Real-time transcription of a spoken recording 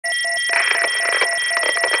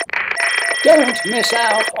Don't miss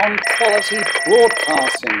out on quality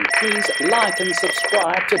broadcasting. Please like and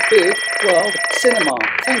subscribe to Bigg World Cinema.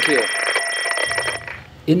 Thank you.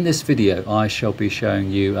 In this video I shall be showing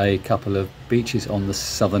you a couple of beaches on the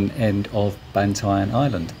southern end of Bantayan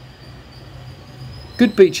Island.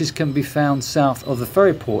 Good beaches can be found south of the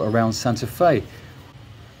ferry port around Santa Fe,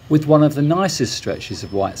 with one of the nicest stretches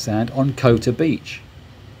of white sand on Kota Beach.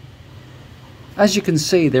 As you can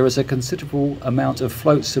see, there is a considerable amount of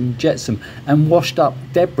flotsam, jetsam and washed up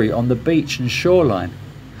debris on the beach and shoreline,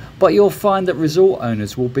 but you'll find that resort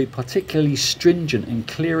owners will be particularly stringent in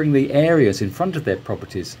clearing the areas in front of their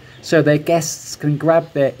properties so their guests can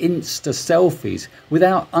grab their Insta selfies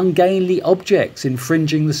without ungainly objects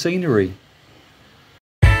infringing the scenery.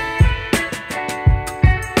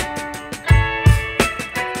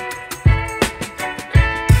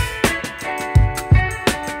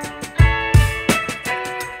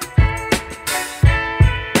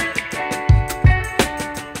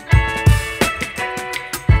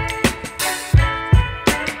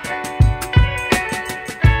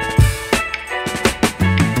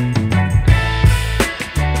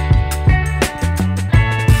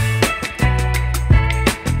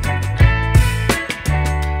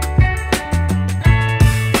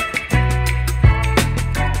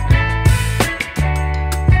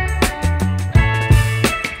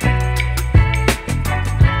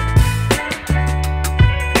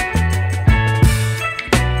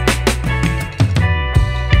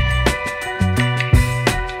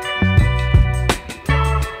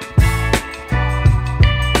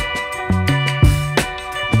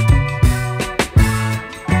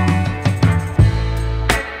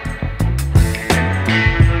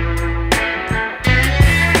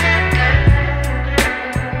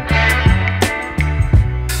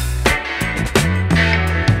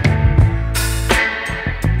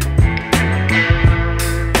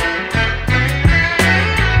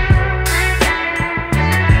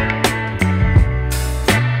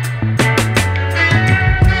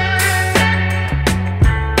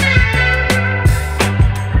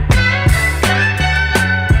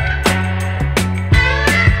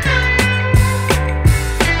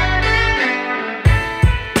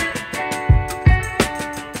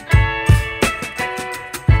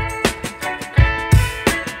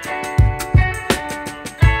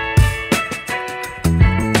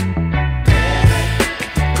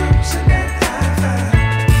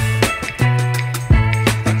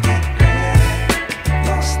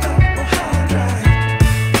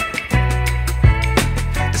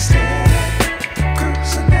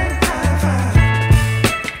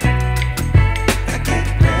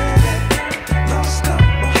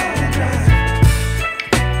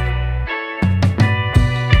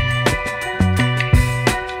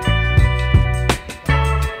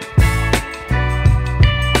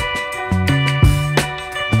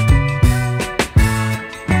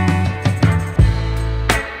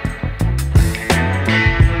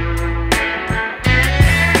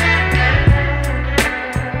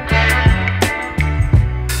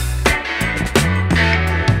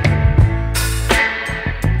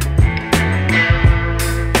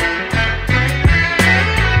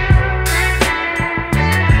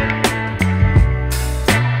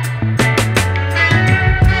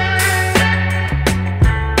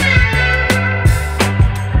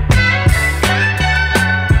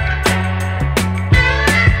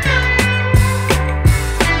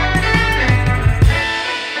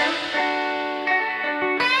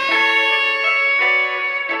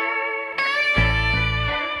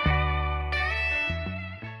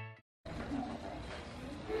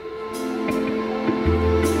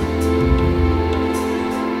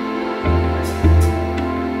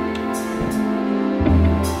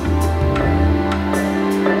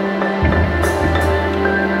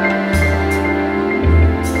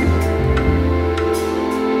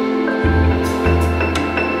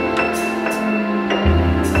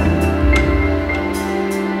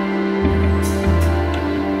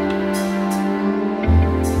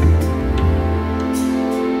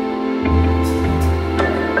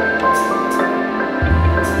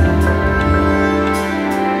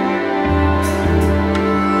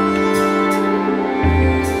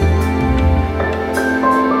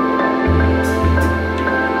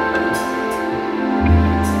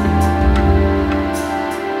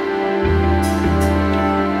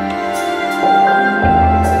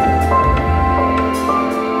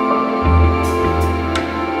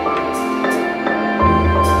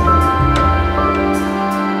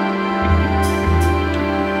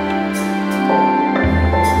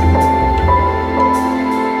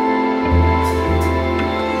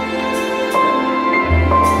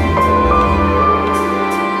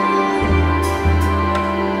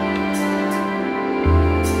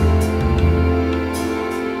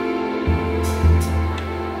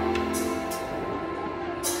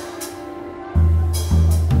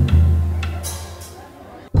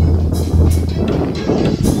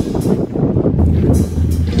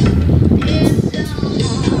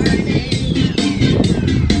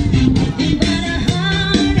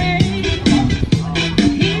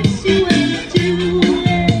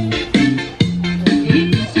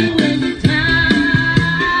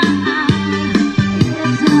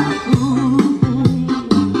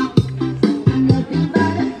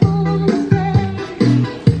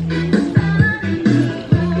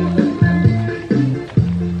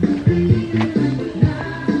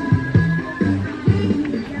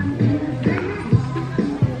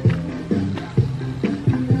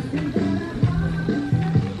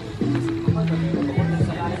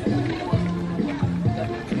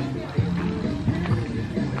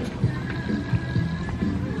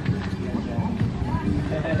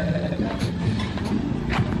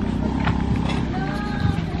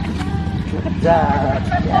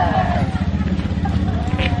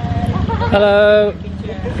 Hello.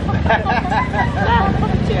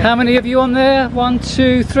 How many of you on there? 1,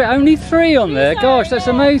 2, 3. Only 3 on there. Gosh, that's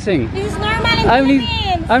amazing. This is normal in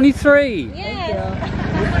Philippines. Only 3. Yes.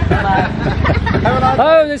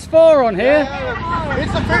 Oh, there's 4 on here.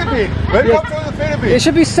 It's the Philippines. Welcome to the Philippines. It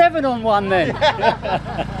should be 7 on one then.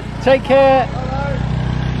 Take care.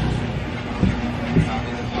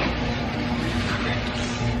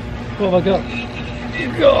 What have I got?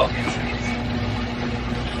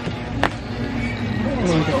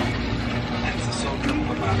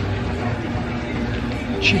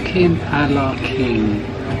 Chicken a la king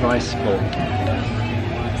rice ball.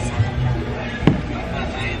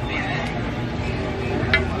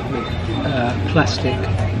 Plastic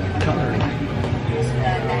cutlery.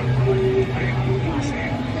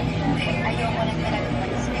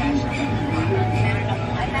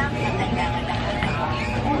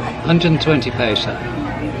 $120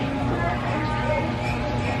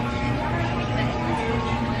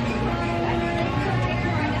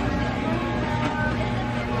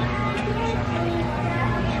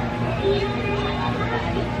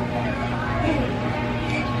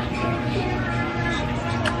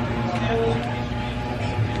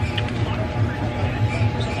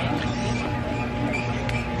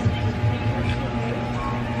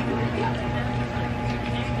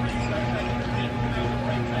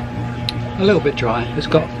 a little bit dry. It's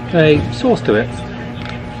got a sauce to it.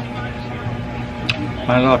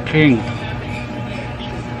 A la king.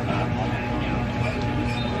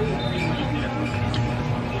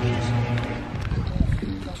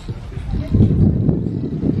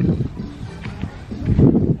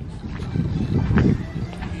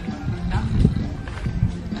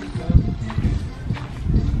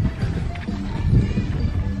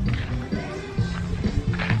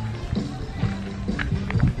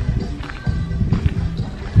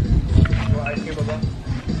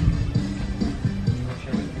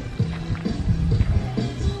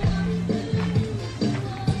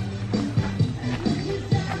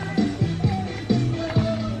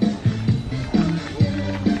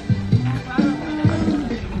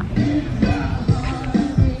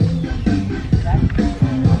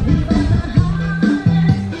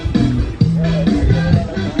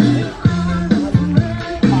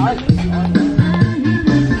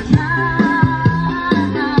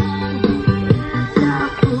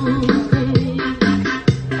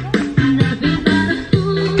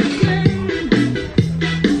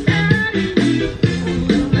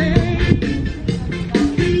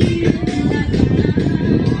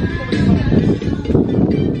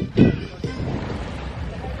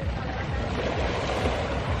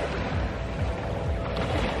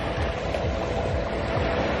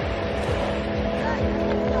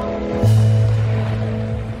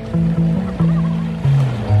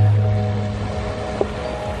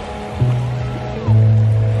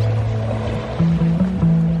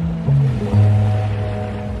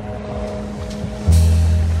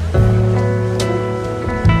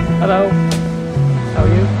 Hello, how are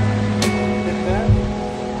you?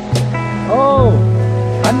 Oh,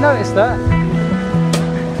 I noticed that.